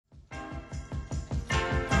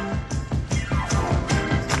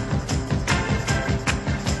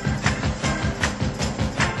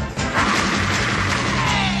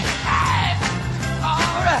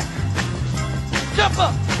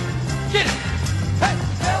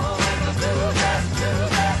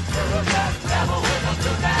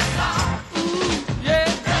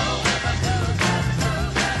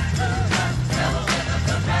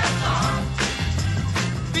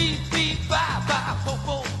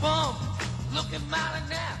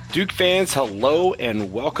Duke fans, hello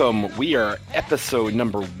and welcome. We are episode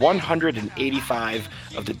number 185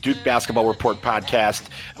 of the Duke Basketball Report podcast.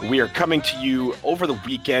 We are coming to you over the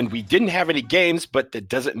weekend. We didn't have any games, but that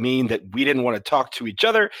doesn't mean that we didn't want to talk to each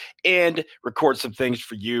other and record some things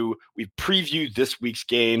for you. We've previewed this week's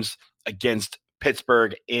games against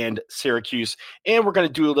Pittsburgh and Syracuse, and we're going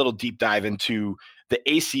to do a little deep dive into the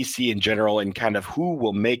ACC in general and kind of who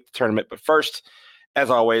will make the tournament. But first, as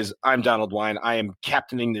always, I'm Donald Wine. I am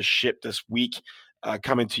captaining this ship this week,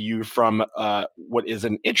 coming to you from what is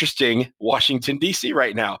an interesting Washington, D.C.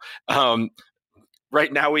 right now.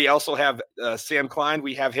 Right now, we also have Sam Klein.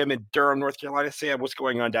 We have him in Durham, North Carolina. Sam, what's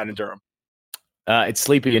going on down in Durham? It's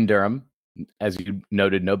sleepy in Durham. As you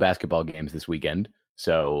noted, no basketball games this weekend.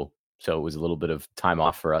 So it was a little bit of time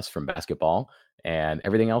off for us from basketball, and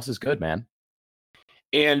everything else is good, man.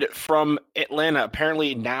 And from Atlanta,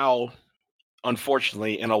 apparently now,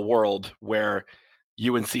 unfortunately, in a world where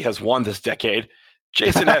UNC has won this decade,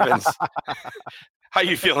 Jason Evans, how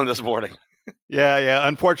you feeling this morning? Yeah.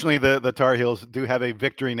 Unfortunately, the Tar Heels do have a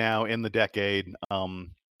victory now in the decade.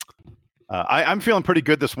 I'm feeling pretty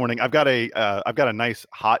good this morning. I've got a nice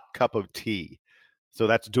hot cup of tea, so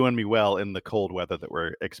that's doing me well in the cold weather that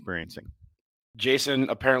we're experiencing.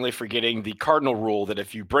 Jason apparently forgetting the cardinal rule that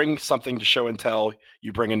if you bring something to show and tell,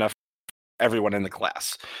 you bring enough everyone in the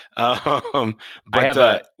class. I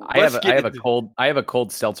have a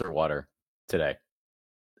cold seltzer water today,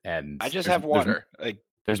 and I just have water.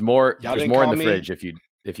 There's more in the fridge if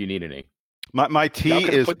you need any. My tea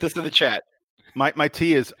is, put this in the chat. My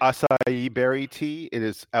tea is acai berry tea. It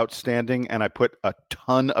is outstanding, and I put a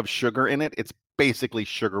ton of sugar in it. It's basically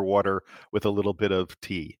sugar water with a little bit of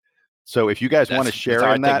tea. So if you guys want to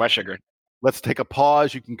share in that, my sugar. Let's take a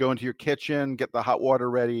pause. You can go into your kitchen, get the hot water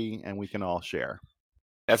ready, and we can all share.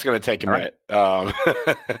 That's going to take a minute.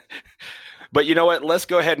 But you know what? Let's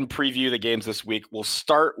go ahead and preview the games this week. We'll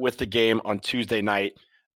start with the game on Tuesday night,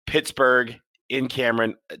 Pittsburgh in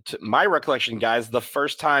Cameron. To my recollection, guys, the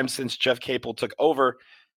first time since Jeff Capel took over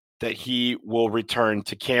that he will return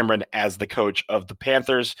to Cameron as the coach of the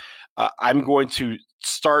Panthers. I'm going to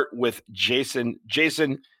start with Jason.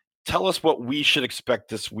 Jason, tell us what we should expect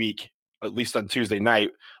this week, at least on Tuesday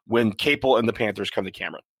night, when Capel and the Panthers come to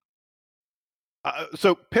Cameron.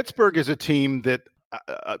 So Pittsburgh is a team that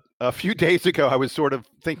a few days ago, I was sort of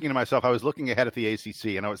thinking to myself, I was looking ahead at the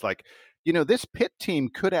ACC, and I was like, this Pitt team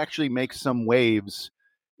could actually make some waves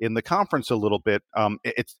in the conference a little bit.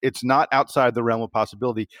 It's not outside the realm of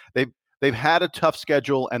possibility. They've had a tough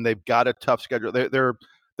schedule, and they've got a tough schedule.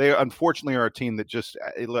 They unfortunately are a team that just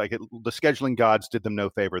the scheduling gods did them no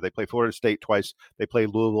favor. They play Florida State twice. They play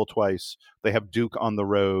Louisville twice. They have Duke on the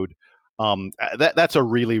road. That's a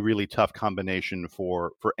really, really tough combination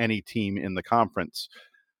for any team in the conference.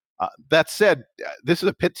 That said, this is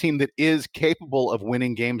a Pitt team that is capable of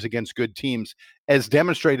winning games against good teams, as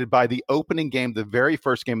demonstrated by the opening game, the very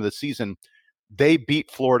first game of the season. They beat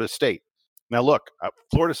Florida State. Now, look,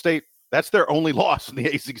 Florida State, that's their only loss in the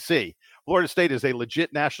ACC. Florida State is a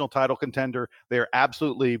legit national title contender. They're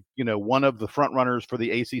absolutely, one of the front runners for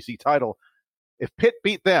the ACC title. If Pitt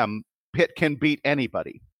beat them, Pitt can beat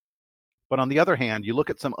anybody. But on the other hand, you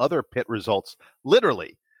look at some other Pitt results.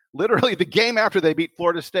 Literally, the game after they beat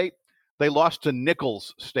Florida State, they lost to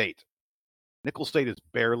Nicholls State. Nicholls State is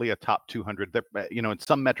barely a top 200. In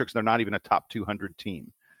some metrics, they're not even a top 200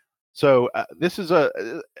 team. So this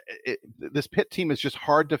Pitt team is just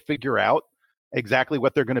hard to figure out exactly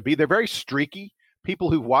what they're going to be. They're very streaky. People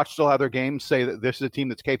who've watched a lot of their games say that this is a team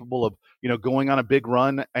that's capable of, going on a big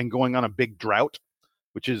run and going on a big drought,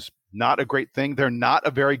 which is not a great thing. They're not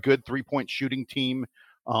a very good three-point shooting team.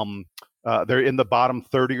 They're in the bottom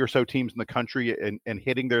 30 or so teams in the country, and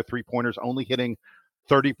hitting their three-pointers, only hitting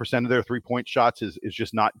 30% of their three-point shots is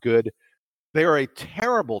just not good. They are a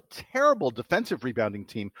terrible, terrible defensive rebounding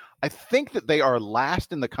team. I think that they are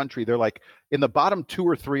last in the country. They're like in the bottom 2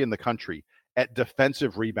 or 3 in the country at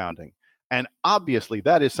defensive rebounding. And obviously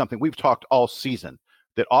that is something we've talked all season,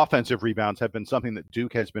 that offensive rebounds have been something that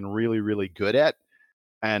Duke has been really, really good at.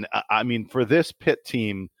 And for this Pitt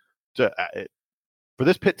team to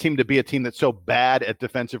be a team that's so bad at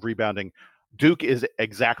defensive rebounding, Duke is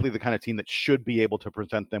exactly the kind of team that should be able to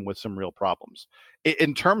present them with some real problems.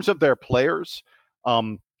 In terms of their players,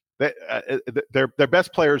 their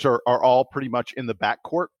best players are all pretty much in the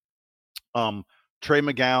backcourt. Trey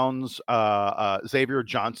McGowns, Xavier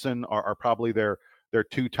Johnson are probably their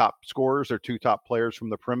 2 top scorers, their 2 top players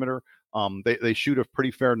from the perimeter. They shoot a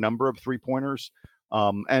pretty fair number of 3-pointers.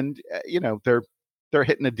 They're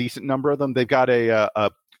hitting a decent number of them. They've got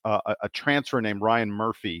a transfer named Ryan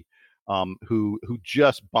Murphy, who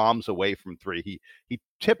just bombs away from three. He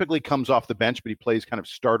typically comes off the bench, but he plays kind of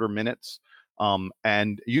starter minutes,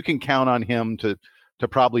 and you can count on him to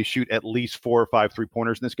probably shoot at least 4 or 5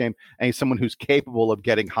 3-pointers in this game. And he's someone who's capable of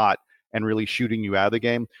getting hot and really shooting you out of the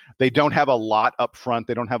game. They don't have a lot up front.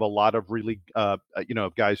 They don't have a lot of really,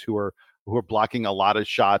 guys who are blocking a lot of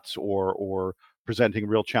shots or presenting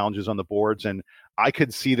real challenges on the boards. And I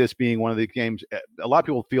could see this being one of the games. A lot of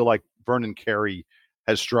people feel like Vernon Carey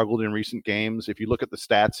has struggled in recent games. If you look at the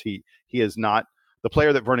stats, he is not the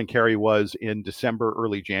player that Vernon Carey was in December,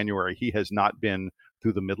 early January. He has not been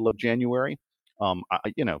through the middle of January.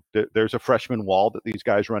 There's a freshman wall that these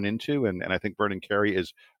guys run into, and I think Vernon Carey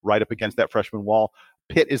is right up against that freshman wall.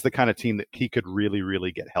 Pitt is the kind of team that he could really,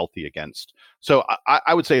 really get healthy against. So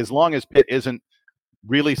I would say as long as Pitt isn't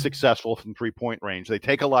really successful from 3-point range, they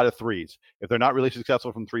take a lot of threes. If they're not really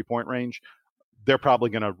successful from 3-point range, they're probably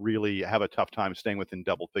going to really have a tough time staying within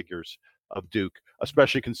double figures of Duke,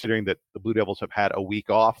 especially considering that the Blue Devils have had a week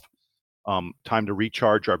off. Time to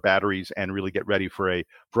recharge our batteries and really get ready for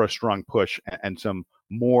a strong push and some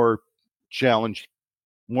more challenging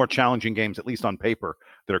games, at least on paper,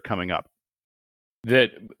 that are coming up.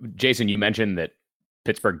 Jason, you mentioned that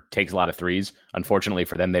Pittsburgh takes a lot of threes. Unfortunately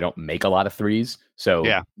for them, they don't make a lot of threes. So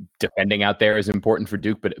defending out there is important for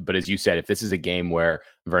Duke. But as you said, if this is a game where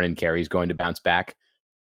Vernon Carey is going to bounce back,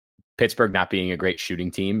 Pittsburgh not being a great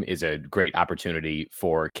shooting team is a great opportunity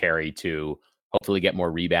for Carey to hopefully get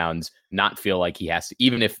more rebounds, not feel like he has to,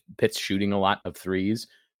 even if Pitt's shooting a lot of threes,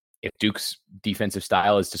 if Duke's defensive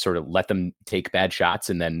style is to sort of let them take bad shots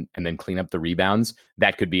and then clean up the rebounds,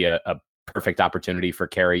 that could be a perfect opportunity for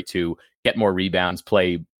Carey to get more rebounds,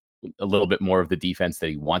 play a little bit more of the defense that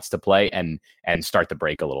he wants to play, and start the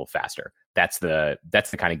break a little faster. That's the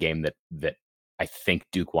kind of game that I think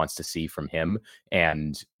Duke wants to see from him.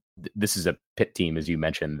 And this is a Pitt team, as you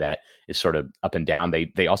mentioned, that is sort of up and down.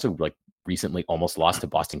 They also recently almost lost to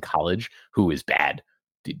Boston College, who is bad.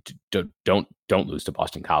 Don't lose to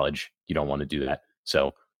Boston College. You don't want to do that.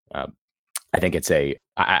 So I think it's a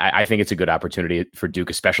good opportunity for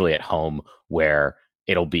Duke, especially at home, where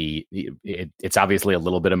it's obviously a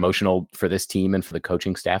little bit emotional for this team and for the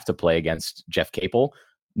coaching staff to play against Jeff Capel.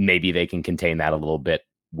 Maybe they can contain that a little bit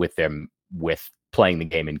with playing the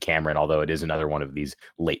game in Cameron, although it is another one of these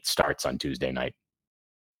late starts on Tuesday night.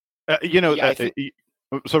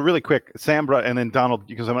 So really quick, Sam brought, and then Donald,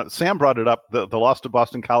 because Sam brought it up, the loss to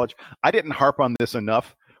Boston College. I didn't harp on this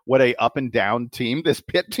enough. What a up and down team this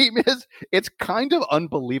Pitt team is. It's kind of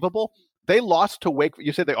unbelievable. They lost to Wake.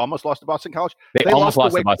 You said they almost lost to Boston College. They almost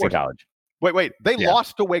lost to Boston College. Wait. They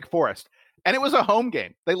lost to Wake Forest, and it was a home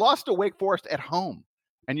game. They lost to Wake Forest at home,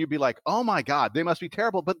 and you'd be like, "Oh my God, they must be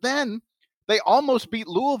terrible." But then they almost beat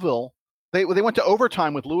Louisville. They went to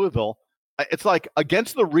overtime with Louisville. It's like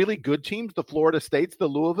against the really good teams, the Florida States, the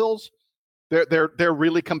Louisvilles, they're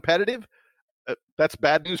really competitive. That's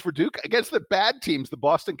bad news for Duke. Against the bad teams, the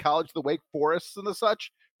Boston College, the Wake Forests, and the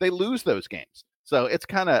such, they lose those games. So it's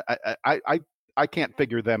kind of I can't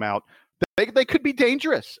figure them out. They could be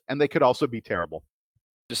dangerous, and they could also be terrible.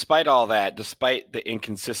 Despite all that, despite the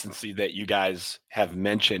inconsistency that you guys have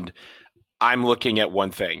mentioned, I'm looking at one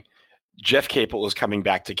thing. Jeff Capel is coming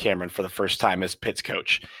back to Cameron for the first time as Pitt's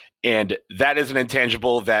coach. And that is an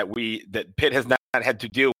intangible that Pitt has not had to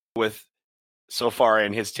deal with so far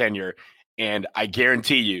in his tenure. And I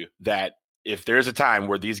guarantee you that if there's a time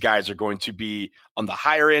where these guys are going to be on the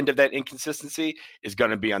higher end of that inconsistency, is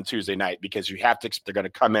going to be on Tuesday night, because you have to expect they're going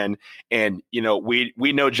to come in. And,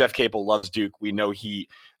 we know Jeff Capel loves Duke. We know he's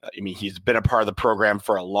been a part of the program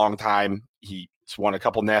for a long time. He's won a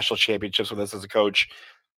couple national championships with us as a coach.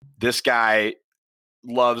 This guy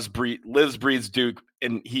lives, breathes Duke,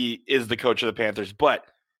 and he is the coach of the Panthers. But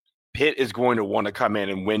Pitt is going to want to come in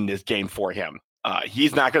and win this game for him.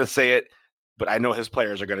 He's not going to say it, but I know his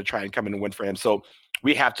players are going to try and come in and win for him. So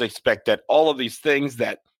we have to expect that all of these things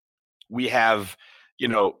that we have,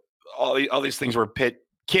 all these things where Pitt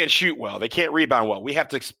can't shoot well, they can't rebound well. We have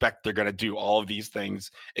to expect they're going to do all of these things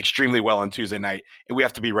extremely well on Tuesday night, and we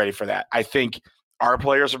have to be ready for that. I think our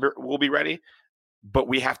players will be ready, but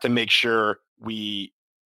we have to make sure we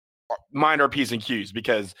mind our P's and Q's,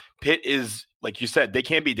 because Pitt is, like you said, they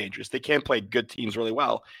can be dangerous. They can play good teams really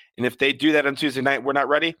well. And if they do that on Tuesday night, we're not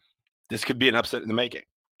ready, this could be an upset in the making.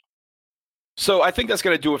 So I think that's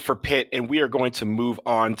going to do it for Pitt, and we are going to move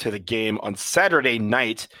on to the game on Saturday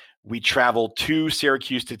night. We travel to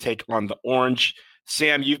Syracuse to take on the Orange.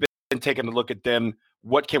 Sam, you've been taking a look at them.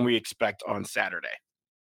 What can we expect on Saturday?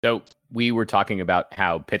 So we were talking about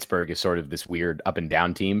how Pittsburgh is sort of this weird up and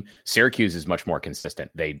down team. Syracuse is much more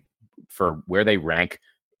consistent. For where they rank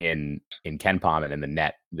in KenPom and in the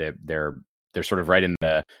net. They're sort of right in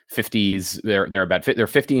the 50s. They're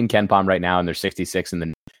 50 in KenPom right now, and they're 66 in the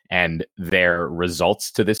net. And their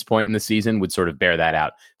results to this point in the season would sort of bear that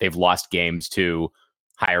out. They've lost games to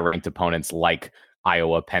higher ranked opponents like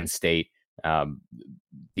Iowa, Penn State,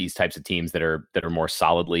 these types of teams that are more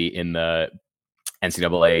solidly in the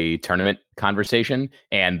NCAA tournament conversation,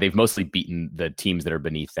 and they've mostly beaten the teams that are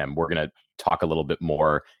beneath them. We're going to talk a little bit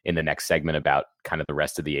more in the next segment about kind of the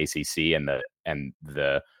rest of the ACC and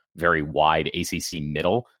the very wide ACC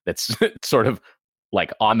middle that's sort of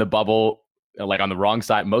like on the bubble, like on the wrong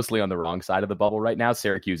side, mostly on the wrong side of the bubble right now.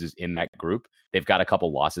 Syracuse is in that group. They've got a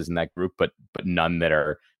couple losses in that group, but none that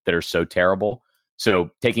are so terrible.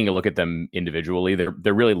 So taking a look at them individually,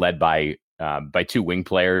 they're really led by two wing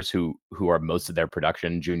players who are most of their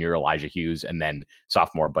production, junior Elijah Hughes and then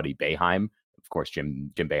sophomore Buddy Boeheim, of course,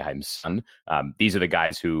 Jim Boeheim's son. These are the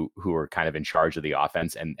guys who are kind of in charge of the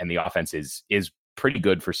offense, and the offense is pretty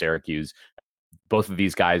good for Syracuse. Both of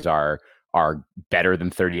these guys are better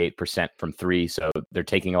than 38% from three, so they're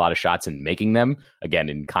taking a lot of shots and making them. Again,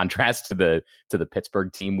 in contrast to the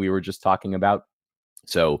Pittsburgh team we were just talking about.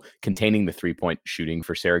 So containing the 3-point shooting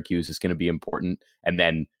for Syracuse is going to be important. And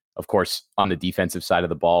then, of course, on the defensive side of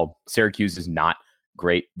the ball, Syracuse is not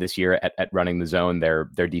great this year at running the zone. Their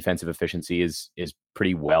defensive efficiency is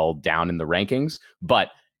pretty well down in the rankings, but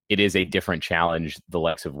it is a different challenge, the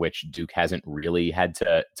likes of which Duke hasn't really had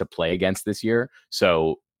to play against this year.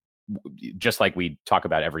 So just like we talk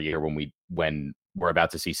about every year when we're about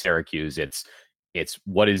to see Syracuse, it's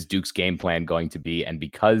what is Duke's game plan going to be? And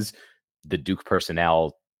because the Duke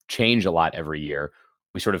personnel change a lot every year,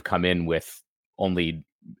 we sort of come in with only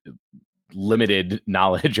limited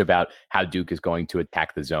knowledge about how Duke is going to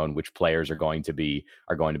attack the zone, which players are going to be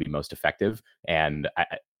most effective. And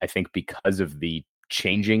I think because of the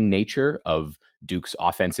changing nature of Duke's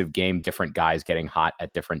offensive game, different guys getting hot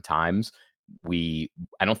at different times, I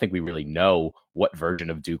don't think we really know what version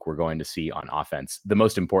of Duke we're going to see on offense. The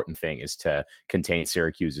most important thing is to contain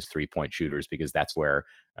Syracuse's 3-point shooters, because that's where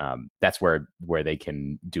they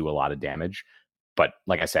can do a lot of damage. But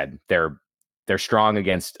like I said, they're strong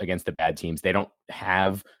against the bad teams. They don't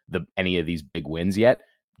have any of these big wins yet.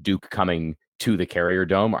 Duke coming to the Carrier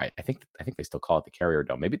Dome. I think they still call it the Carrier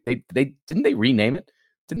Dome. Maybe they didn't they rename it?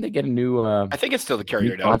 Didn't they get a new? I think it's still the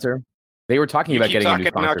Carrier Dome. Sponsor? They were talking about getting a new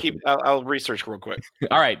sponsor. I'll research real quick.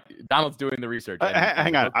 All right, Donald's doing the research.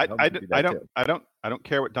 Hang on, I don't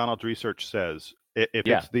care what Donald's research says. If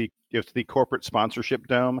it's the corporate sponsorship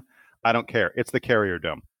dome, I don't care. It's the Carrier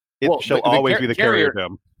Dome. It shall always be the Carrier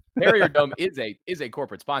Dome. Carrier Dome is a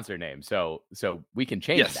corporate sponsor name, so we can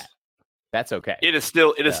change that. That's okay. It is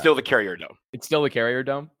still the Carrier Dome. It's still the Carrier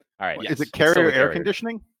Dome. All right. Is it Carrier air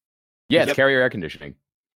conditioning? Yeah, it's Carrier air conditioning.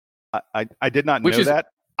 I did not know that.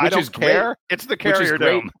 I don't care. It's the Carrier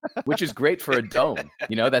Dome, which is great for a dome.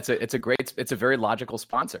 You know, it's a very logical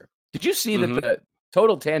sponsor. Did you see that the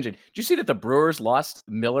total tangent? Did you see that the Brewers lost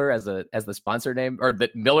Miller as the sponsor name, or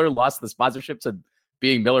that Miller lost the sponsorship to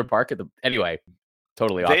being Miller Park anyway?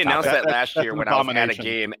 Totally. They announced that last year when I was at a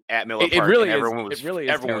game at Miller Park. Everyone was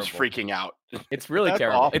freaking out. It's really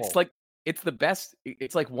terrible. Awful. It's the best.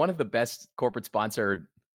 It's like one of the best corporate sponsor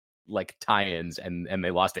like tie-ins, and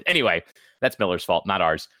they lost it. Anyway, that's Miller's fault, not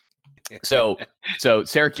ours. So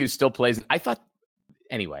Syracuse still plays. I thought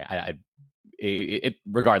anyway.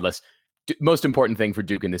 Regardless, most important thing for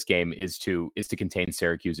Duke in this game is to contain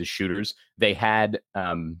Syracuse's shooters. They had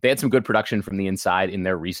some good production from the inside in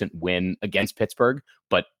their recent win against Pittsburgh,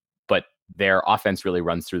 but their offense really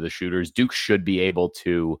runs through the shooters. Duke should be able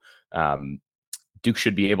to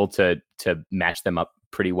match them up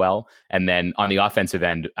pretty well. And then on the offensive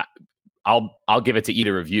end, I'll give it to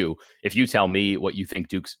either of you. If you tell me what you think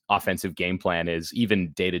Duke's offensive game plan is,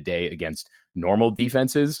 even day to day against normal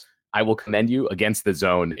defenses, I will commend you. Against the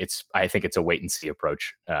zone, I think it's a wait and see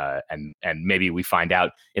approach, and maybe we find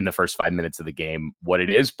out in the first 5 minutes of the game what it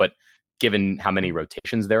is. But given how many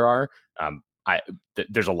rotations there are,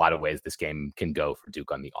 there's a lot of ways this game can go for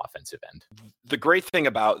Duke on the offensive end. The great thing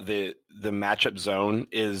about the matchup zone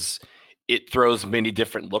is it throws many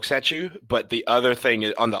different looks at you. But the other thing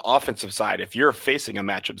is, on the offensive side, if you're facing a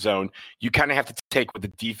matchup zone, you kind of have to take what the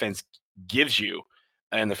defense gives you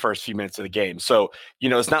in the first few minutes of the game. So,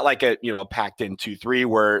 it's not like a, packed in 2-3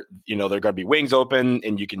 where, they're going to be wings open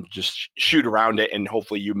and you can just shoot around it and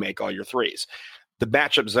hopefully you make all your threes. The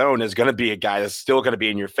matchup zone is going to be a guy that's still going to be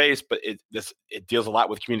in your face, but it deals a lot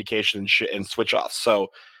with communication and switch offs. So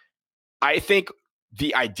I think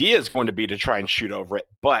the idea is going to be to try and shoot over it,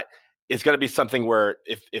 but it's going to be something where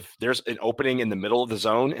if there's an opening in the middle of the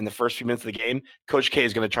zone in the first few minutes of the game, Coach K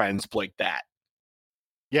is going to try and exploit that.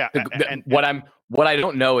 Yeah. What I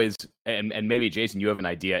don't know is, and maybe Jason, you have an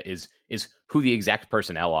idea, is who the exact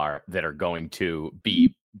personnel are that are going to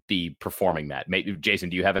be performing that. Maybe Jason,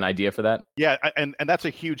 do you have an idea for that? Yeah, and that's a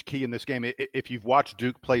huge key in this game. If you've watched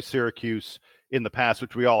Duke play Syracuse in the past,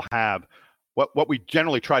 which we all have, what we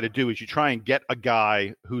generally try to do is you try and get a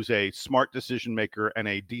guy who's a smart decision maker and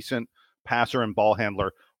a decent passer and ball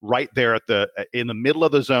handler right there in the middle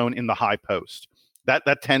of the zone in the high post.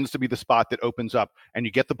 That tends to be the spot that opens up, and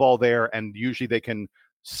you get the ball there, and usually they can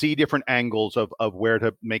see different angles of where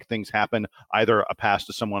to make things happen, either a pass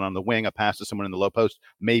to someone on the wing, a pass to someone in the low post,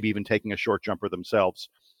 maybe even taking a short jumper themselves.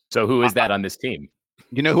 So who is that on this team?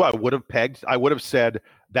 You know who I would have pegged? I would have said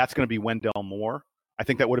that's going to be Wendell Moore. I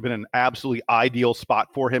think that would have been an absolutely ideal spot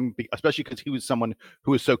for him, especially because he was someone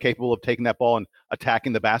who was so capable of taking that ball and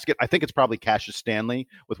attacking the basket. I think it's probably Cassius Stanley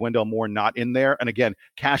with Wendell Moore not in there. And again,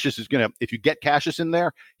 Cassius is going to, if you get Cassius in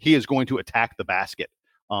there, he is going to attack the basket.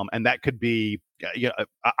 And that could be,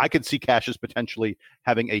 I could see Cassius potentially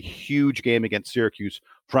having a huge game against Syracuse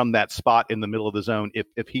from that spot in the middle of the zone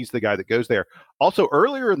if he's the guy that goes there. Also,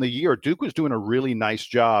 earlier in the year, Duke was doing a really nice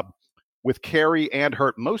job with Carey and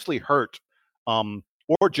Hurt, mostly Hurt,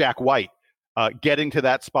 or Jack White, getting to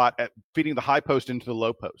that spot, feeding the high post into the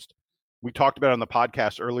low post. We talked about on the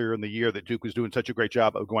podcast earlier in the year that Duke was doing such a great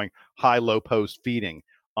job of going high, low post feeding.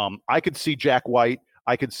 I could see Jack White.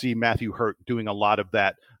 I could see Matthew Hurt doing a lot of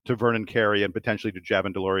that to Vernon Carey and potentially to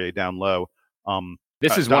Javin DeLaurier down low.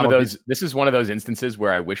 This is one of those instances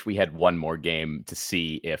where I wish we had one more game to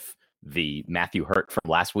see if the Matthew Hurt from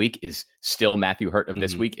last week is still Matthew Hurt of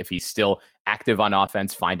this week, if he's still active on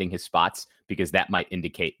offense, finding his spots, because that might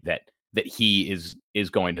indicate that he is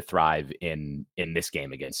going to thrive in this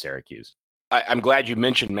game against Syracuse. I'm glad you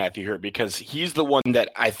mentioned Matthew Hurt, because he's the one that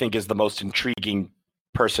I think is the most intriguing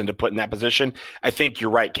person to put in that position. I think you're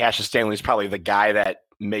right. Cassius Stanley is probably the guy that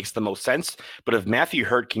makes the most sense. But if Matthew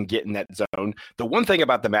Hurt can get in that zone, the one thing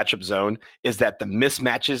about the matchup zone is that the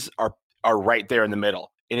mismatches are right there in the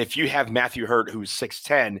middle. And if you have Matthew Hurt, who's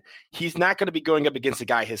 6'10", he's not going to be going up against a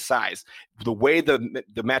guy his size. The way the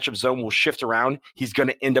matchup zone will shift around, he's going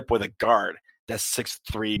to end up with a guard that's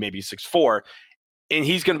 6'3", maybe 6'4", and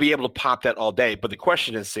he's going to be able to pop that all day. But the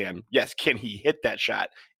question is, Sam, yes, can he hit that shot?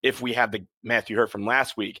 If we have the Matthew Hurt from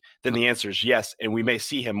last week, then the answer is yes, and we may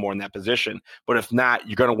see him more in that position. But if not,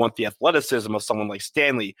 you're going to want the athleticism of someone like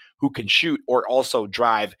Stanley, who can shoot or also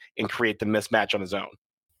drive and create the mismatch on his own.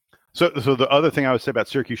 So the other thing I would say about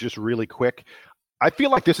Syracuse, just really quick, I feel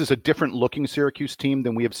like this is a different looking Syracuse team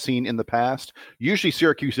than we have seen in the past. Usually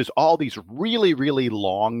Syracuse is all these really, really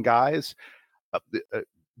long guys.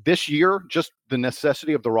 This year, just the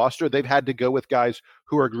necessity of the roster, they've had to go with guys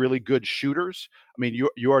who are really good shooters. I mean,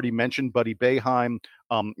 you already mentioned Buddy Boeheim.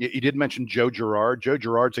 You did mention Joe Girard. Joe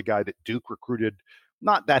Girard's a guy that Duke recruited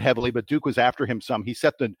not that heavily, but Duke was after him some. He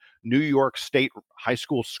set the New York State high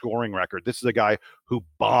school scoring record. This is a guy who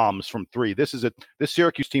bombs from three. This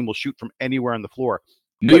Syracuse team will shoot from anywhere on the floor.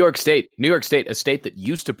 New York State, a state that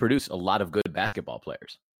used to produce a lot of good basketball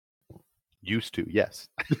players. Used to, yes.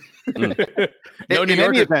 No New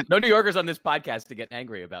Yorkers on this podcast to get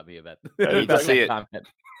angry about me about it. Comment.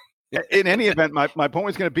 In any event, my point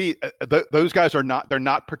was going to be those guys they're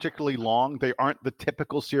not particularly long. They aren't the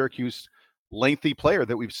typical Syracuse lengthy player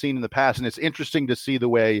that we've seen in the past. And it's interesting to see the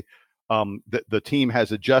way the team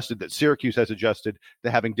has adjusted, that Syracuse has adjusted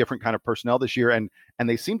to having different kind of personnel this year. And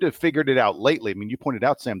they seem to have figured it out lately. I mean, you pointed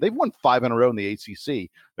out, Sam, they've won 5 in a row in the ACC.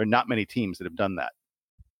 There are not many teams that have done that.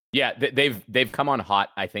 Yeah, they've come on hot,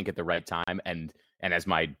 I think, at the right time. And as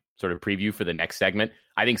my sort of preview for the next segment,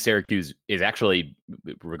 I think Syracuse is actually,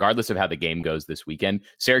 regardless of how the game goes this weekend,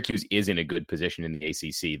 Syracuse is in a good position in the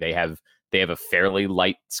ACC. They have a fairly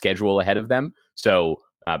light schedule ahead of them, so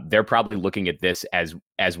they're probably looking at this as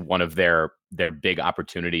one of their big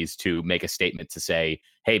opportunities to make a statement to say,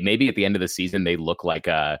 hey, maybe at the end of the season they look like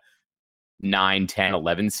a 9, 10,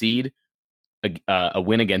 11 seed. A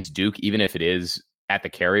win against Duke, even if it is at the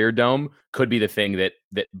Carrier Dome, could be the thing that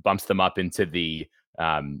bumps them up into the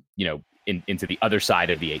into the other side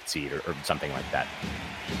of the 8th seed or something like that.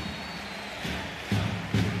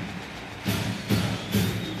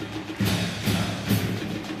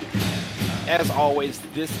 As always,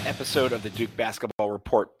 this episode of the Duke Basketball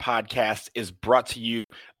Report podcast is brought to you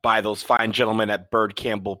by those fine gentlemen at Bird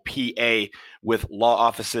Campbell, PA, with law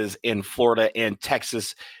offices in Florida and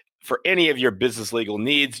Texas. For any of your business legal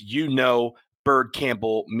needs, Bird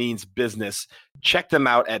Campbell means business. Check them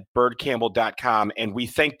out at birdcampbell.com, and we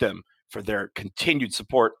thank them for their continued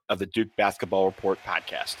support of the Duke Basketball Report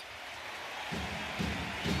podcast.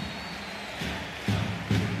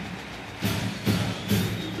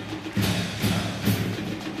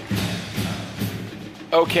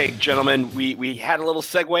 Okay, gentlemen, we had a little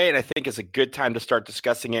segue, and I think it's a good time to start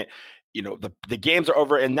discussing it. The games are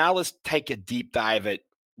over, and now let's take a deep dive at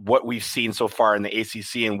what we've seen so far in the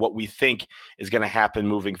ACC and what we think is going to happen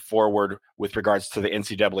moving forward with regards to the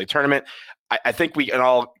NCAA tournament. I think we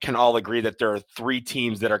can all agree that there are three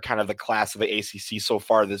teams that are kind of the class of the ACC so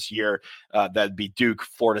far this year. That'd be Duke,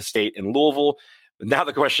 Florida State, and Louisville. Now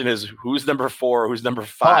the question is, who's number 4? Who's number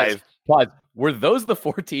 5? Pause. Were those the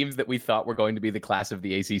 4 teams that we thought were going to be the class of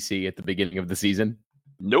the ACC at the beginning of the season?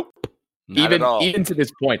 Nope. Not at all. Even to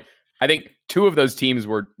this point, I think 2 of those teams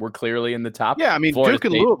were clearly in the top. Yeah, I mean, Florida Duke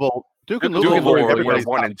and Louisville were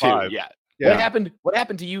 1 and 2. Yeah. What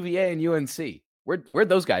happened to UVA and UNC? Where'd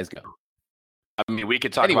those guys go? I mean, we've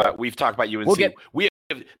talked about UNC.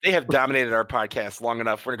 They have dominated our podcast long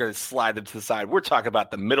enough. We're going to slide them to the side. We're talking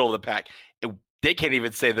about the middle of the pack. They can't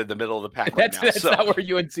even say they're the middle of the pack right now. That's not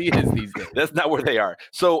where UNC is these days. That's not where they are.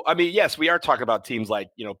 So, I mean, yes, we are talking about teams like,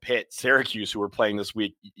 Pitt, Syracuse, who are playing this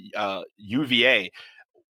week, UVA,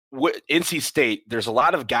 NC State. There's a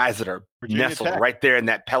lot of guys that are nestled right there in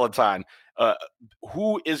that peloton.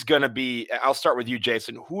 Who is going to be – I'll start with you,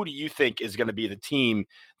 Jason. Who do you think is going to be the team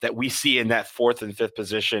that we see in that 4th and 5th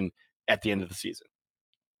position at the end of the season?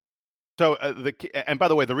 So, and by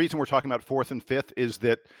the way, the reason we're talking about 4th and 5th is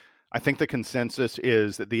that I think the consensus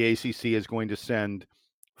is that the ACC is going to send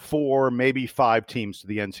 4, maybe 5 teams to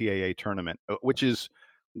the NCAA tournament, which is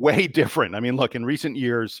way different. I mean, look, in recent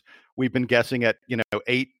years, we've been guessing at,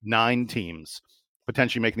 8, 9 teams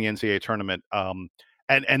potentially making the NCAA tournament.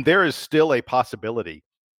 And there is still a possibility,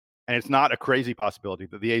 and it's not a crazy possibility,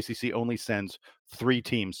 that the ACC only sends 3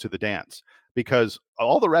 teams to the dance, because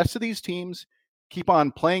all the rest of these teams keep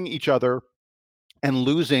on playing each other and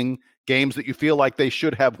losing games that you feel like they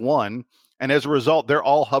should have won. And as a result, they're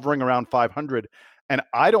all hovering around 500. And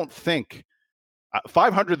I don't think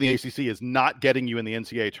 500 in the ACC is not getting you in the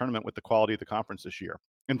NCAA tournament with the quality of the conference this year.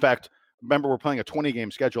 In fact, remember, we're playing a 20-game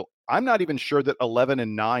schedule. I'm not even sure that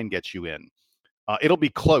 11-9 gets you in. It'll be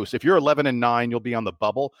close. If you're 11-9, you'll be on the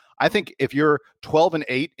bubble. I think if you're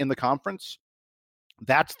 12-8 in the conference,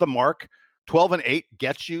 that's the mark. 12-8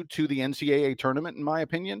 gets you to the NCAA tournament, in my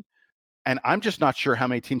opinion. And I'm just not sure how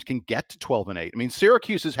many teams can get to 12-8. I mean,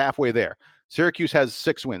 Syracuse is halfway there. Syracuse has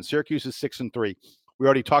 6 wins. Syracuse is 6-3. We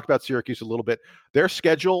already talked about Syracuse a little bit. Their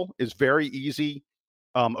schedule is very easy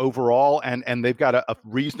overall, and they've got a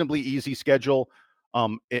reasonably easy schedule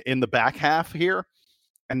in the back half here.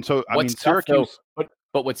 And so, Syracuse.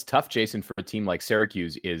 But what's tough, Jason, for a team like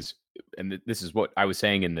Syracuse is, and this is what I was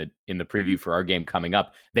saying in the preview for our game coming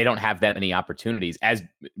up, they don't have that many opportunities, as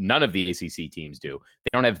none of the ACC teams do. They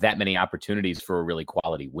don't have that many opportunities for a really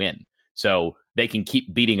quality win. So they can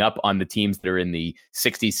keep beating up on the teams that are in the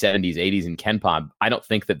 60s, 70s, 80s in KenPom. I don't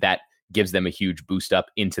think that gives them a huge boost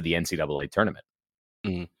up into the NCAA tournament.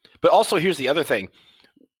 Mm-hmm. But also, here's the other thing.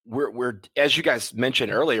 We're as you guys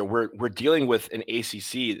mentioned earlier, we're dealing with an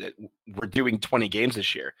ACC that we're doing 20 games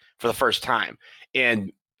this year for the first time.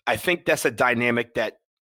 And I think that's a dynamic that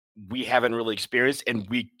we haven't really experienced, and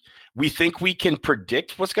we think we can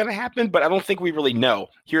predict what's going to happen, but I don't think we really know.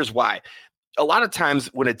 Here's why. A lot of times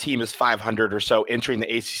when a team is 500 or so entering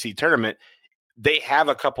the ACC tournament, they have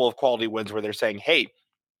a couple of quality wins where they're saying, hey,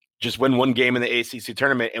 just win one game in the ACC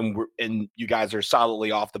tournament, and you guys are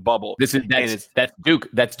solidly off the bubble. That's Duke.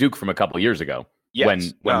 That's Duke from a couple of years ago.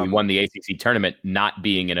 Yes, when we won the ACC tournament, not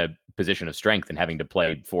being in a position of strength and having to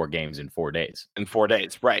play 4 games in 4 days. In 4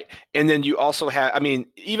 days, right. And then you also have, I mean,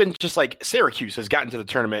 even just like Syracuse has gotten to the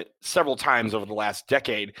tournament several times over the last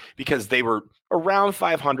decade because they were around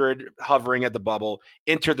 500, hovering at the bubble,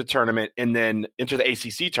 entered the tournament, and then enter the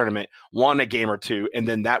ACC tournament, won a game or 2, and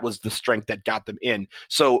then that was the strength that got them in.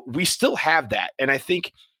 So we still have that. And I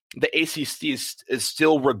think the ACC is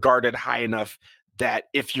still regarded high enough that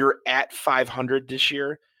if you're at 500 this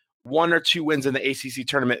year, 1 or 2 wins in the ACC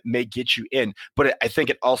tournament may get you in. But I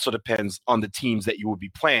think it also depends on the teams that you will be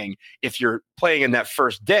playing. If you're playing in that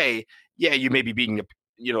first day, yeah, you may be beating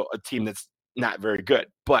a team that's not very good.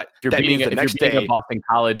 But that means the next day, a Boston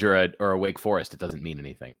College or a Wake Forest, it doesn't mean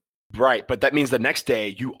anything. Right. But that means the next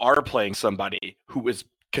day you are playing somebody who is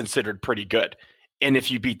considered pretty good. And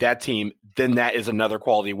if you beat that team, then that is another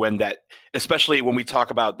quality win that, especially when we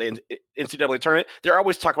talk about the NCAA tournament, they're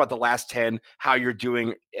always talking about the last 10, how you're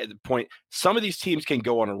doing at the point. Some of these teams can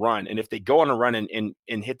go on a run. And if they go on a run and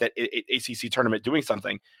hit that ACC tournament doing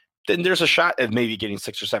something, then there's a shot at maybe getting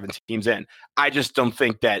 6 or 7 teams in. I just don't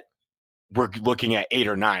think that we're looking at 8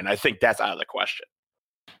 or 9. I think that's out of the question.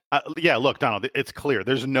 Yeah, look, Donald, it's clear.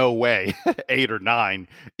 There's no way 8 or 9,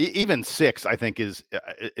 even 6, I think it's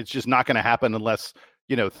just not going to happen unless,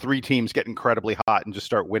 3 teams get incredibly hot and just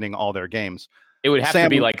start winning all their games. It would have Sam, to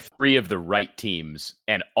be like 3 of the right teams,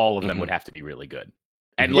 and all of them would have to be really good.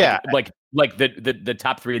 And like the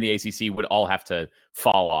top 3 in the ACC would all have to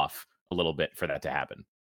fall off a little bit for that to happen.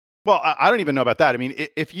 Well, I don't even know about that. I mean,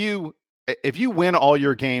 if you win all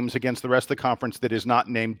your games against the rest of the conference that is not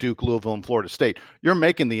named Duke, Louisville, and Florida State, you're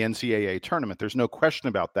making the NCAA tournament. There's no question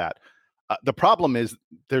about that. The problem is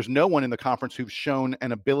there's no one in the conference who's shown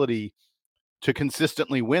an ability to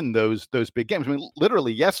consistently win those big games. I mean,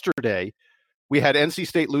 literally yesterday, we had NC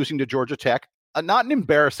State losing to Georgia Tech. Not an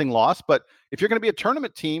embarrassing loss, but if you're going to be a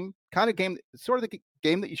tournament team, kind of game, sort of the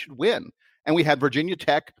game that you should win. And we had Virginia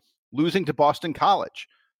Tech losing to Boston College.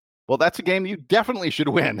 Well, that's a game you definitely should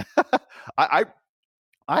win. I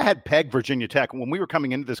had pegged Virginia Tech when we were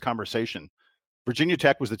coming into this conversation. Virginia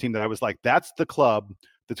Tech was the team that I was like, that's the club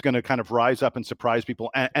that's going to kind of rise up and surprise people.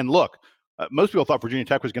 And look, most people thought Virginia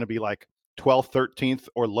Tech was going to be like 12th, 13th,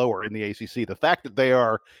 or lower in the ACC. The fact that they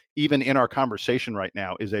are even in our conversation right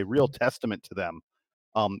now is a real testament to them.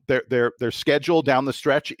 Their schedule down the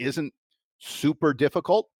stretch isn't super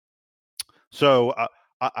difficult, so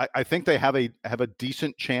I think they have a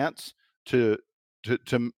decent chance to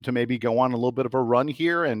maybe go on a little bit of a run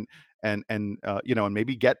here and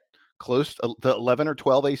maybe get close to the 11 or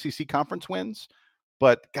 12 ACC conference wins.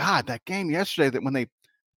 But God, that game yesterday, that when they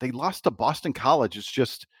lost to Boston College, it's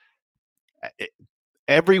just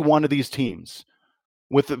every one of these teams,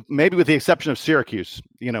 maybe with the exception of Syracuse,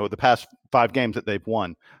 the past 5 games that they've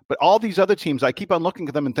won, but all these other teams, I keep on looking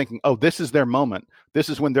at them and thinking, oh, this is their moment. This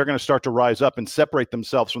is when they're going to start to rise up and separate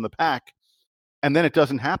themselves from the pack. And then it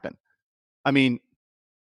doesn't happen. I mean,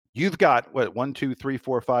 you've got 1, 2, 3,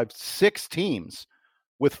 4, 5, 6 teams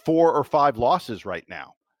with 4 or 5 losses right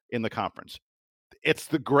now in the conference. It's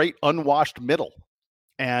the great unwashed middle.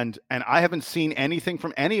 And I haven't seen anything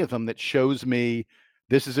from any of them that shows me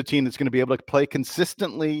this is a team that's going to be able to play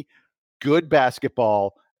consistently good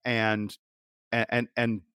basketball and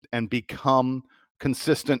become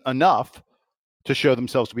consistent enough to show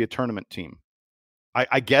themselves to be a tournament team.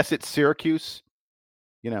 I guess it's Syracuse.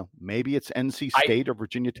 Maybe it's NC State or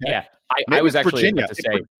Virginia Tech. Yeah, I was actually Virginia. About to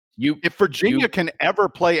say if Virginia can ever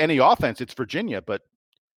play any offense, it's Virginia, but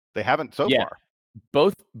they haven't so far.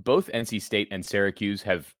 Both NC State and Syracuse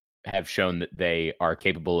have shown that they are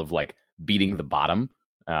capable of like beating the bottom.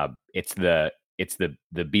 It's the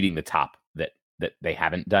beating the top that they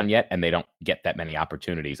haven't done yet, and they don't get that many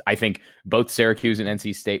opportunities. I think both Syracuse and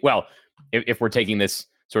NC State. Well, if we're taking this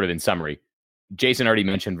sort of in summary, Jason already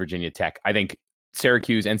mentioned Virginia Tech. I think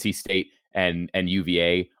Syracuse, NC State, and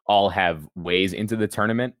UVA all have ways into the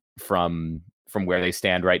tournament from where they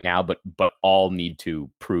stand right now, but all need to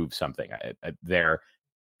prove something. They're,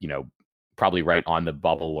 probably right on the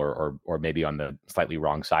bubble or maybe on the slightly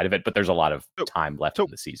wrong side of it, but there's a lot of time left in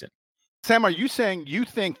the season. Sam, are you saying you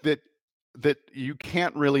think that you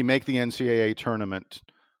can't really make the NCAA tournament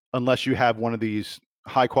unless you have one of these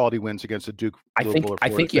high quality wins against a Duke? I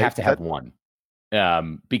think you have to have one,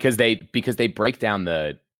 because they break down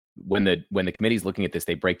when the committee's looking at this,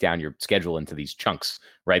 they break down your schedule into these chunks,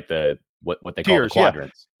 right? What they call the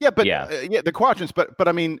quadrants. The quadrants. But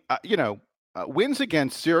I mean, wins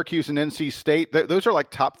against Syracuse and NC State, those are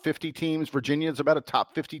like top 50 teams. Virginia's about a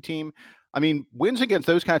top 50 team. I mean, wins against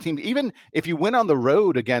those kind of teams, even if you win on the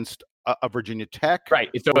road against a Virginia Tech, right?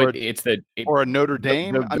 So or a Notre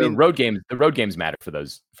Dame. The road games matter for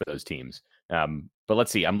those teams. But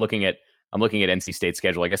let's see. I'm looking at NC State's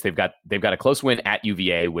schedule. I guess they've got a close win at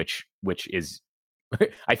UVA, which is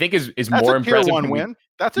I think is more impressive. Tier 1 win.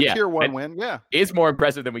 That's a tier 1 win. Yeah, is more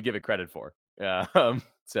impressive than we give it credit for. That's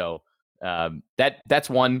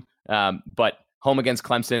one. But home against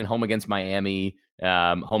Clemson, home against Miami,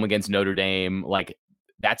 home against Notre Dame, like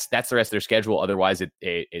that's the rest of their schedule. Otherwise,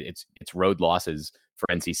 it's road losses for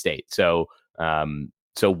NC State. So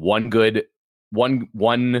one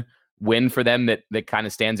win for them that kind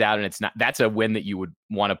of stands out, and that's a win that you would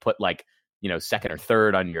want to put like second or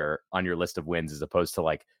third on your list of wins, as opposed to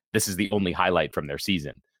like this is the only highlight from their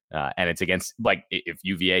season. And it's against, like, if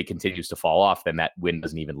UVA continues to fall off, then that win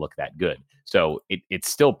doesn't even look that good. So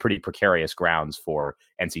it's still pretty precarious grounds for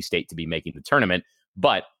NC State to be making the tournament,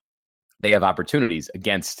 but they have opportunities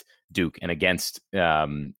against Duke and against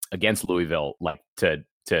Louisville, like to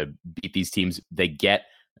beat these teams. They get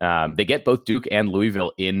both Duke and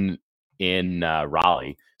Louisville in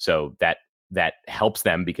Raleigh, so that helps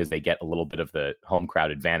them because they get a little bit of the home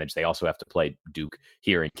crowd advantage. They also have to play Duke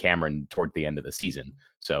here in Cameron toward the end of the season.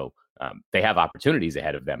 So they have opportunities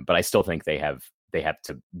ahead of them, but I still think they have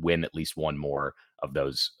to win at least one more of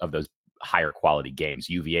those higher quality games.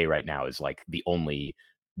 UVA right now is like the only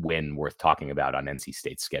win worth talking about on NC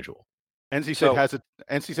State's schedule. NC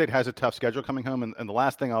State has a tough schedule coming home, and the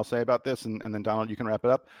last thing I'll say about this, and then Donald, you can wrap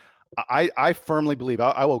it up. I firmly believe,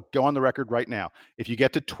 I will go on the record right now, if you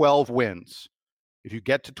get to 12 wins in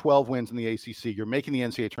the ACC, you're making the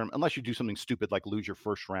NCAA tournament, unless you do something stupid like lose your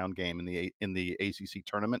first round game in the ACC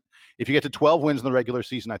tournament. If you get to 12 wins in the regular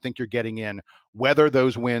season, I think you're getting in, whether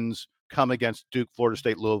those wins come against Duke, Florida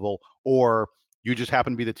State, Louisville, or you just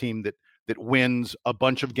happen to be the team that wins a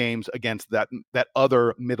bunch of games against that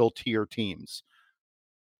other middle tier teams.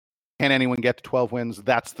 Can anyone get to 12 wins?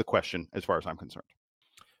 That's the question as far as I'm concerned.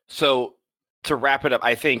 So to wrap it up,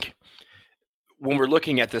 I think when we're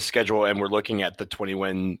looking at this schedule and we're looking at the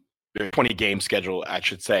 20 game schedule, I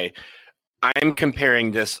should say, I'm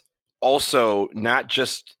comparing this also not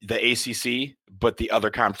just the ACC, but the other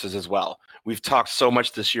conferences as well. We've talked so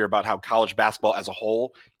much this year about how college basketball as a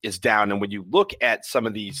whole is down. And when you look at some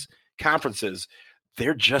of these conferences,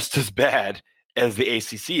 they're just as bad as the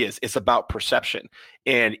ACC is. It's about perception.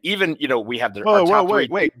 And even, we have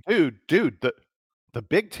the dude, the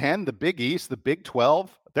Big Ten, the Big East, the Big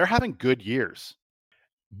 12, they're having good years.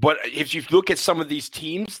 But if you look at some of these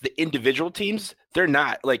teams, the individual teams, they're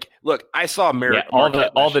not. Like, look, I saw Marquette. All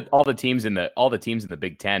the teams in the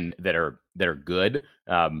Big Ten that are good,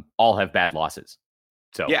 all have bad losses.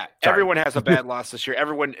 So yeah, everyone has a bad loss this year.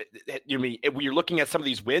 Everyone, when you're looking at some of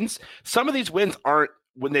these wins aren't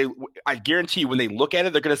I guarantee you when they look at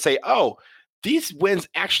it, they're going to say, oh, these wins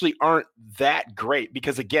actually aren't that great,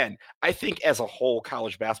 because again, I think as a whole,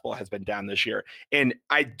 college basketball has been down this year. And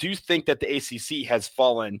I do think that the ACC has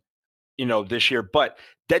fallen, this year, but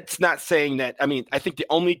that's not saying that. I mean, I think the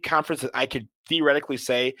only conference that I could theoretically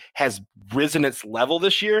say has risen its level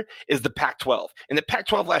this year is the Pac-12. And the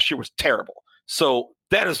Pac-12 last year was terrible. So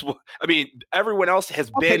that is, everyone else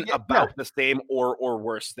has been about the same or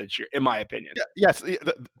worse this year, in my opinion. Yes,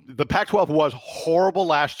 the Pac-12 was horrible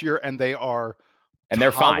last year, and they are, and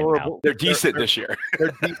they're fine now. They're decent this year.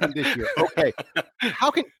 They're decent this year.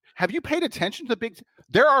 Okay, have you paid attention to the Big Ten?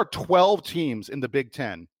 There are 12 teams in the Big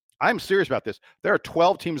Ten. I'm serious about this. There are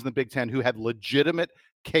 12 teams in the Big Ten who had legitimate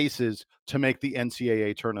cases to make the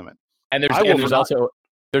NCAA tournament. And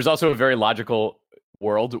there's also a very logical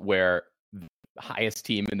world where the highest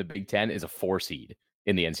team in the Big Ten is a 4 seed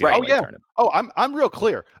in the NCAA tournament. Oh, I'm real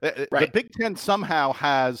clear. The Big Ten somehow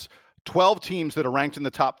has 12 teams that are ranked in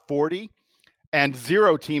the top 40 and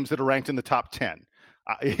 0 teams that are ranked in the top 10.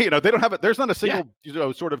 They don't have it. There's not a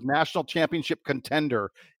single, sort of national championship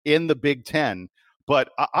contender in the Big Ten.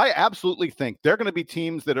 But I absolutely think they're going to be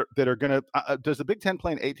teams that are going to. Does the Big Ten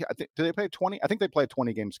play an 18? Do they play 20? I think they play a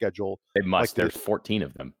 20-game schedule. They must. There's 14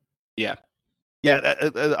 of them. Yeah.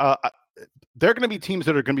 They're going to be teams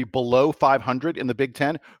that are going to be below 500 in the Big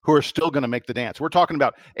Ten who are still going to make the dance. We're talking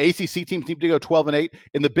about ACC teams need to go 12-8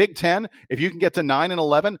 in the Big Ten. If you can get to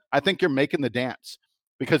 9-11, I think you're making the dance,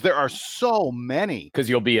 because there are so many. Because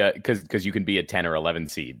you'll be because you can be a 10 or 11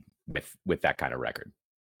 seed with that kind of record.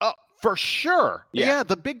 For sure. Yeah,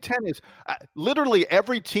 the Big Ten is literally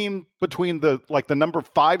every team between the number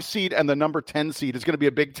 5 seed and the number 10 seed is going to be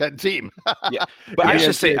a Big Ten team. Yeah, but I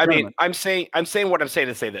should say, I'm saying what I'm saying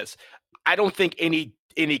to say this. I don't think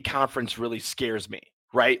any conference really scares me,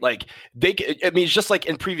 right? Like it's just like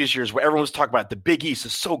in previous years where everyone was talking about the Big East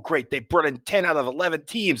is so great. They brought in 10 out of 11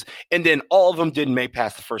 teams, and then all of them didn't make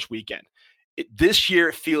past the first weekend. This year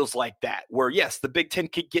it feels like that, where yes, the Big Ten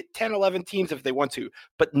could get 10, 11 teams if they want to,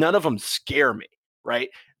 but none of them scare me, right?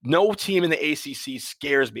 No team in the ACC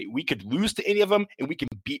scares me. We could lose to any of them, and we can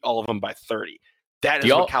beat all of them by 30. That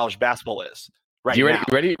is what college basketball is right now.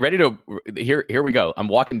 Ready to here we go. I'm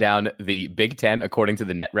walking down the Big Ten according to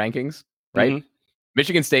the net rankings, right? Mm-hmm.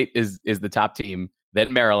 Michigan State is the top team.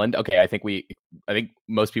 Then Maryland. Okay, I think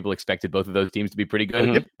most people expected both of those teams to be pretty good.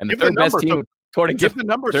 Mm-hmm. And the third best team. Give the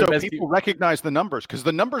numbers so people recognize the numbers, because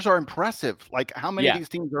the numbers are impressive. Like how many of these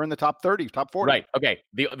teams are in the top 30, top 40? Right. Okay.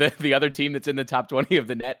 The other team that's in the top 20 of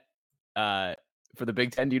the net for the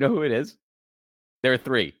Big Ten, do you know who it is? There are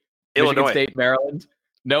 3. Illinois. Michigan State, Maryland.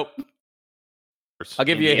 Nope. I'll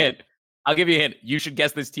give you a hint. You should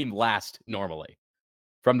guess this team last normally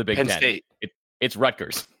from the Big Ten. State. It's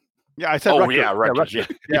Rutgers. Yeah, I said Rutgers. Yeah, Rutgers.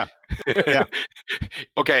 Yeah.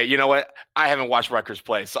 Okay, you know what? I haven't watched Rutgers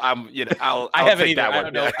play, so I haven't either. I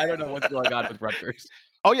don't know what's going on with Rutgers.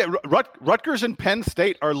 Oh yeah, Rutgers and Penn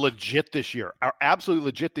State are legit this year. Are absolutely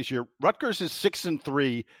legit this year. Rutgers is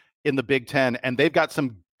 6-3 in the Big Ten, and they've got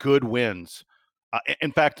some good wins.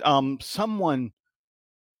 In fact,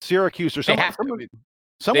 Syracuse or someone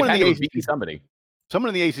in the ACC, someone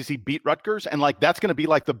in the ACC beat Rutgers, and that's going to be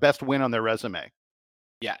the best win on their resume.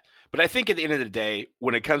 Yeah. But I think at the end of the day,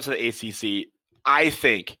 when it comes to the ACC, I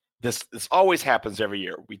think This always happens every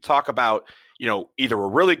year. We talk about, either we're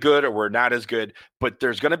really good or we're not as good, but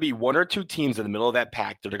there's going to be one or two teams in the middle of that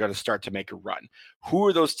pack that are going to start to make a run. Who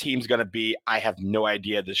are those teams going to be? I have no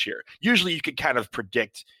idea this year. Usually you can kind of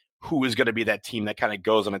predict who is going to be that team that kind of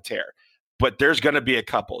goes on a tear. But there's going to be a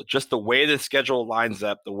couple. Just the way the schedule lines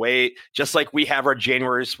up, just like we have our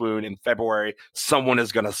January swoon in February, someone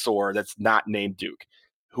is going to soar that's not named Duke.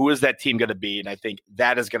 Who is that team going to be? And I think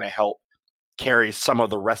that is going to help carry some of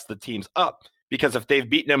the rest of the teams up, because if they've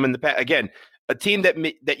beaten them in the past, again, a team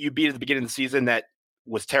that you beat at the beginning of the season that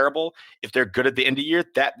was terrible, if they're good at the end of the year,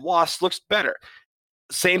 that loss looks better.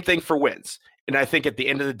 Same thing for wins. And I think at the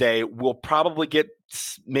end of the day, we'll probably get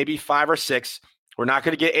maybe 5 or 6. We're not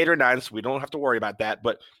going to get 8 or 9, so we don't have to worry about that.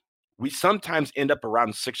 But we sometimes end up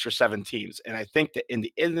around 6 or 7 teams. And I think that in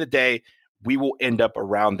the end of the day, we will end up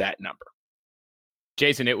around that number.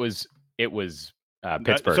 Jason, it was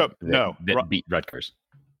Pittsburgh that beat Rutgers.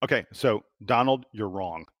 Okay, so Donald, you're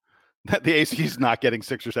wrong. The AC is not getting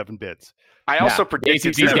 6 or 7 bids. I also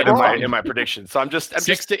predicted that in my prediction. So I'm just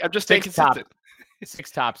staying consistent.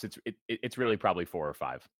 6 tops. It's really probably 4 or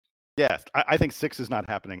 5. Yes, I think 6 is not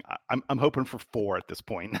happening. I'm hoping for 4 at this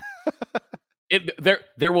point.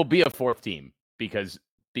 There will be a 4th team because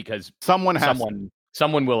someone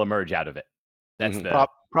will emerge out of it. That's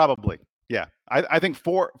probably. Yeah, I think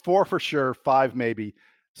 4 for sure, 5 maybe,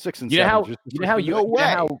 6 and 7.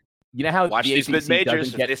 Watch these mid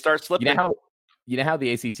majors if they start slipping. You know how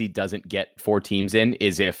the ACC doesn't get 4 teams in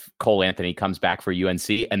is if Cole Anthony comes back for UNC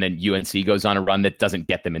and then UNC goes on a run that doesn't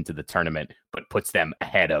get them into the tournament but puts them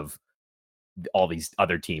ahead of all these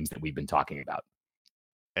other teams that we've been talking about.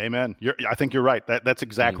 Amen. I think you're right. That's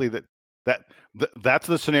exactly that's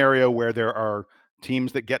the scenario where there are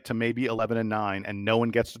teams that get to maybe 11 and 9 and no one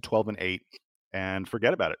gets to 12 and 8 and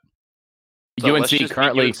forget about it. So UNC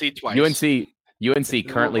currently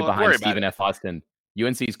behind Stephen F. Austin.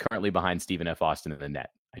 UNC is currently behind Stephen F. Austin in the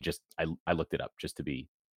net. I looked it up just to be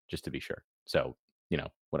sure. So,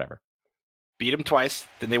 whatever. Beat them twice,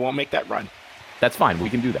 then they won't make that run. That's fine. We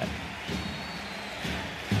can do that.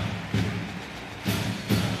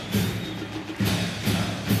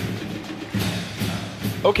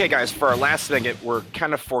 Okay, guys, for our last thing, we're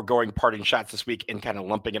kind of foregoing parting shots this week and kind of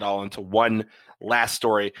lumping it all into one last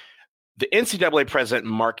story. The NCAA president,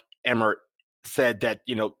 Mark Emmert, said that,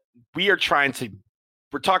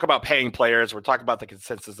 we're talking about paying players. We're talking about the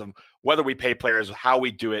consensus of whether we pay players, how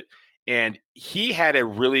we do it. And he had a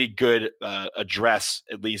really good address,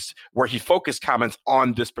 at least, where he focused comments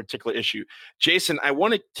on this particular issue. Jason, I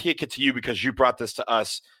want to take it to you because you brought this to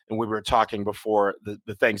us and we were talking before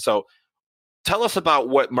the thing. So tell us about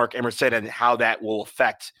what Mark Emmert said and how that will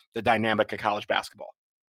affect the dynamic of college basketball.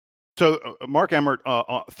 So Mark Emmert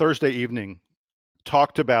Thursday evening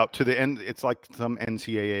talked about, to the end, it's like some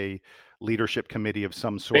NCAA leadership committee of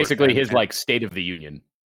some sort. Basically his State of the Union.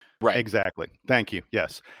 Right. Exactly. Thank you.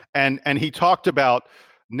 Yes. And he talked about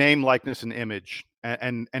name, likeness, and image.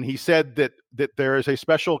 And he said that there is a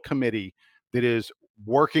special committee that is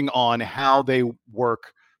working on how they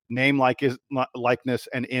work name, likeness,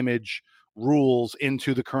 and image rules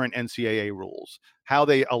into the current NCAA rules, how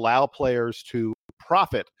they allow players to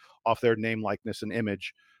profit off their name, likeness, and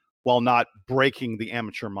image while not breaking the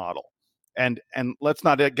amateur model. And let's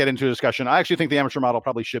not get into a discussion. I actually think the amateur model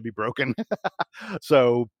probably should be broken.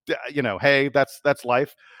 So, hey, that's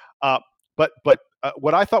life. But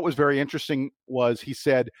what I thought was very interesting was he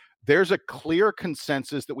said, there's a clear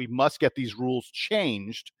consensus that we must get these rules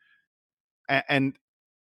changed. And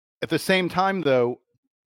at the same time, though,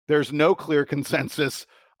 there's no clear consensus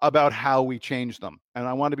about how we change them. And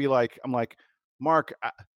I want to be I'm like, Mark,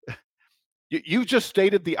 you just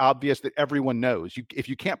stated the obvious that everyone knows. If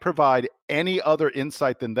you can't provide any other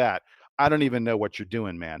insight than that, I don't even know what you're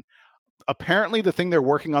doing, man. Apparently, the thing they're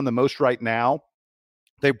working on the most right now,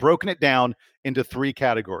 they've broken it down into 3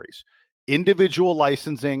 categories: individual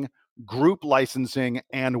licensing, group licensing,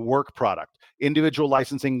 and work product. Individual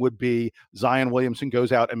licensing would be Zion Williamson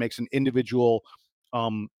goes out and makes an individual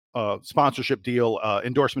sponsorship deal,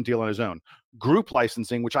 endorsement deal on his own. Group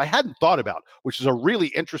licensing, which I hadn't thought about, which is a really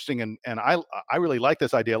interesting and I really like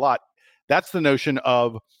this idea a lot. That's the notion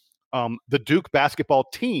of the Duke basketball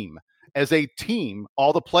team. As a team,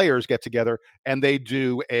 all the players get together and they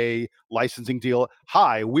do a licensing deal.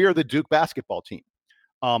 Hi, we're the Duke basketball team.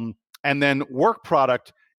 And then work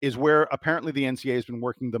product is where apparently the NCAA has been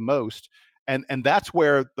working the most. And that's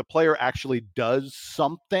where the player actually does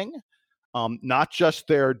something. Not just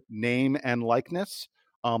their name and likeness.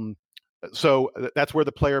 So that's where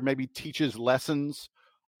the player maybe teaches lessons,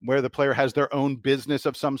 where the player has their own business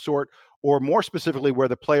of some sort, or more specifically, where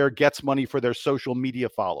the player gets money for their social media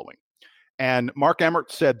following. And Mark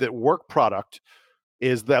Emmert said that work product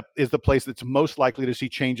is the place that's most likely to see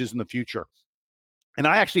changes in the future. And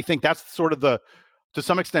I actually think that's sort of to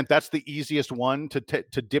some extent, that's the easiest one to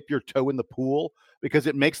dip your toe in the pool, because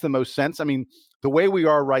it makes the most sense. I mean, the way we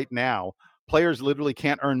are right now, players literally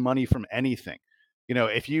can't earn money from anything.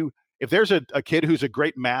 If there's a kid who's a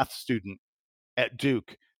great math student at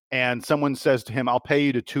Duke and someone says to him, "I'll pay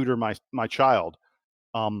you to tutor my child,"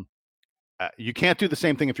 you can't do the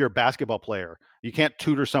same thing if you're a basketball player. You can't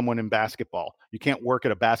tutor someone in basketball. You can't work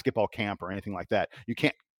at a basketball camp or anything like that. You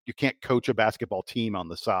can't coach a basketball team on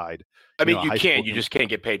the side. I mean, you can. You just can't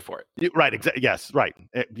get paid for it. Right. Exactly. Yes. Right.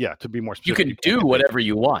 Yeah. To be more specific, you can do whatever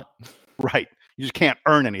you want. Right. You just can't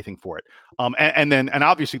earn anything for it. And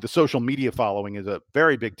obviously the social media following is a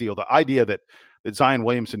very big deal. The idea that Zion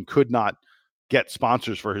Williamson could not get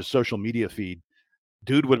sponsors for his social media feed,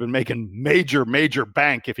 dude would have been making major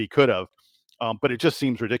bank if he could have. But it just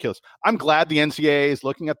seems ridiculous. I'm glad the NCAA is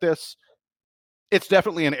looking at this. It's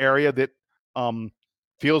definitely an area that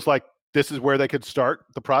feels like this is where they could start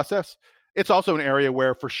the process. It's also an area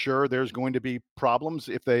where for sure there's going to be problems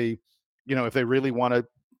if they really want to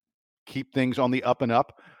keep things on the up and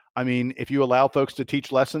up. I mean, if you allow folks to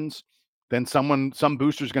teach lessons, then some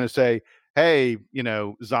booster's going to say, "Hey,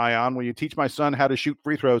 Zion, will you teach my son how to shoot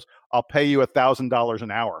free throws? I'll pay you $1,000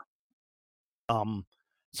 an hour."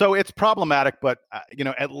 So it's problematic, but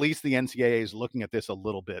at least the NCAA is looking at this a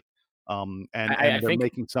little bit, and they're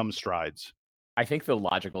making some strides. I think the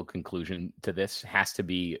logical conclusion to this has to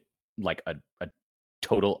be like a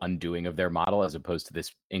total undoing of their model, as opposed to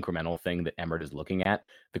this incremental thing that Emmert is looking at.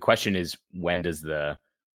 The question is, when do the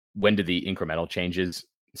incremental changes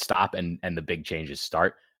stop and the big changes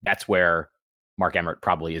start? That's where Mark Emmert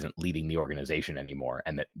probably isn't leading the organization anymore,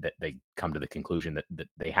 and that they come to the conclusion that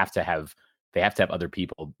they have to have other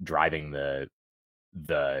people driving the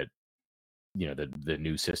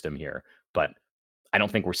new system here. But I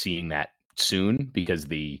don't think we're seeing that soon, because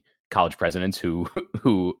the college presidents who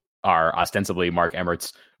are ostensibly Mark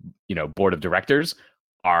Emmert's board of directors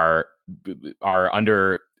are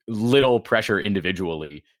under little pressure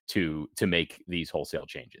individually to make these wholesale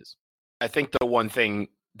changes. I think the one thing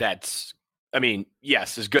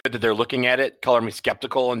yes, it's good that they're looking at it, color me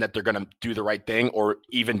skeptical, and that they're going to do the right thing, or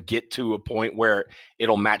even get to a point where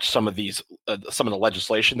it'll match some of the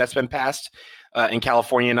legislation that's been passed in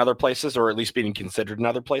California and other places, or at least being considered in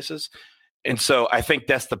other places. And so I think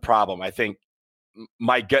that's the problem. I think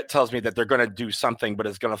my gut tells me that they're going to do something, but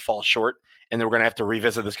it's going to fall short, and then we're going to have to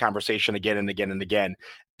revisit this conversation again and again and again.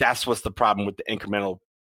 That's what's the problem with the incremental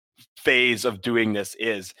phase of doing this,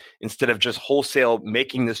 is instead of just wholesale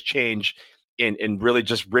making this change and really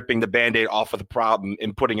just ripping the Band-Aid off of the problem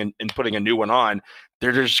and putting a new one on,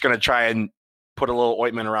 they're just going to try and put a little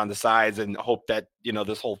ointment around the sides and hope that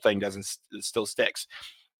this whole thing still sticks.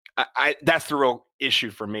 That's the real issue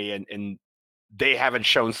for me, and they haven't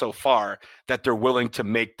shown so far that they're willing to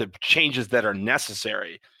make the changes that are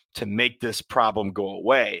necessary to make this problem go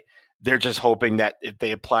away. They're just hoping that if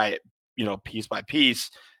they apply it, piece by piece,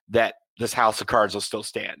 that this house of cards will still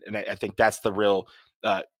stand. And I think that's the real,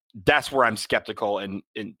 that's where I'm skeptical. And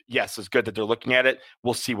yes, it's good that they're looking at it.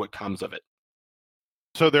 We'll see what comes of it.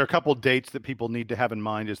 So there are a couple of dates that people need to have in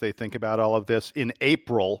mind as they think about all of this. In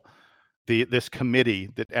April, this committee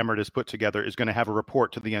that Emmert has put together is going to have a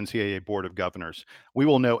report to the NCAA Board of Governors. We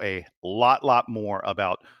will know a lot more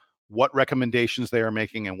about what recommendations they are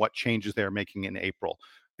making and what changes they are making in April.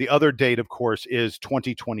 The other date, of course, is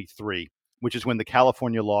 2023, which is when the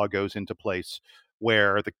California law goes into place,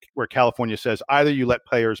 where California says either you let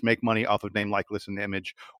players make money off of name, likeness, and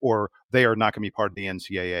image, or they are not going to be part of the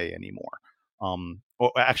NCAA anymore.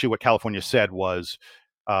 Actually, what California said was,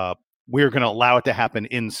 we're going to allow it to happen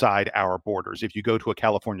inside our borders. If you go to a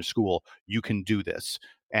California school, you can do this.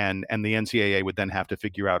 And the NCAA would then have to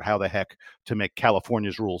figure out how the heck to make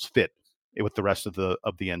California's rules fit with the rest of the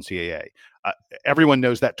NCAA. Everyone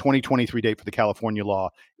knows that 2023 date for the California law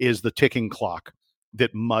is the ticking clock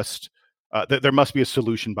that there must be a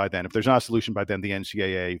solution by then. If there's not a solution by then, the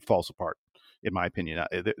NCAA falls apart, in my opinion.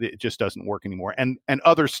 It just doesn't work anymore. And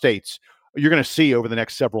other states, you're going to see over the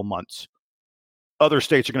next several months, other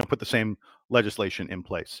states are going to put the same legislation in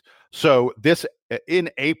place. So this,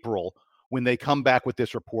 in April, when they come back with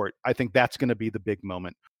this report, I think that's going to be the big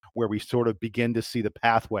moment where we sort of begin to see the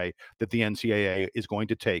pathway that the NCAA is going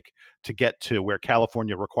to take to get to where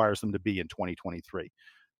California requires them to be in 2023.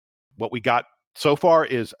 What we got so far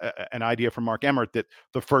is an idea from Mark Emmert that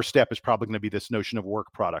the first step is probably going to be this notion of work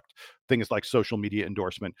product, things like social media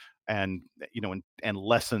endorsement and and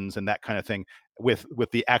lessons and that kind of thing, with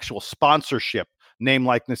the actual sponsorship, name,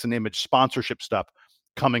 likeness, and image sponsorship stuff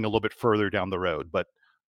coming a little bit further down the road. But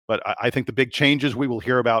I think the big changes we will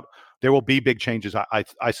hear about, there will be big changes,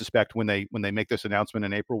 I suspect, when they make this announcement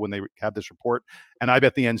in April, when they have this report. And I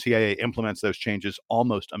bet the NCAA implements those changes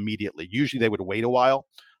almost immediately. Usually they would wait a while.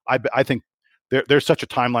 I think there's such a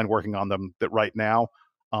timeline working on them that right now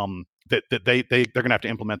that they're going to have to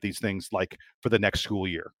implement these things like for the next school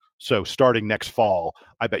year. So starting next fall,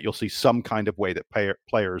 I bet you'll see some kind of way that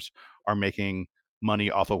players are making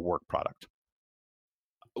money off of work product.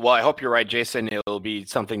 Well, I hope you're right, Jason. It'll be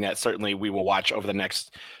something that certainly we will watch over the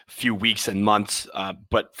next few weeks and months.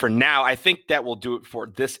 But for now, I think that will do it for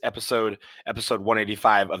this episode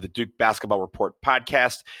 185 of the Duke Basketball Report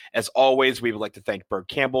podcast. As always, we would like to thank Berg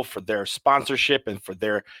Campbell for their sponsorship and for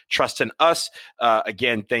their trust in us.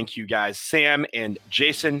 Again, thank you guys, Sam and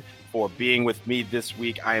Jason, for being with me this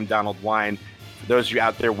week. I am Donald Wine. For those of you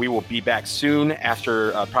out there, we will be back soon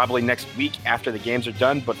after probably next week after the games are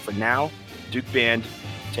done. But for now, Duke Band,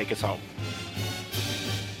 take us home.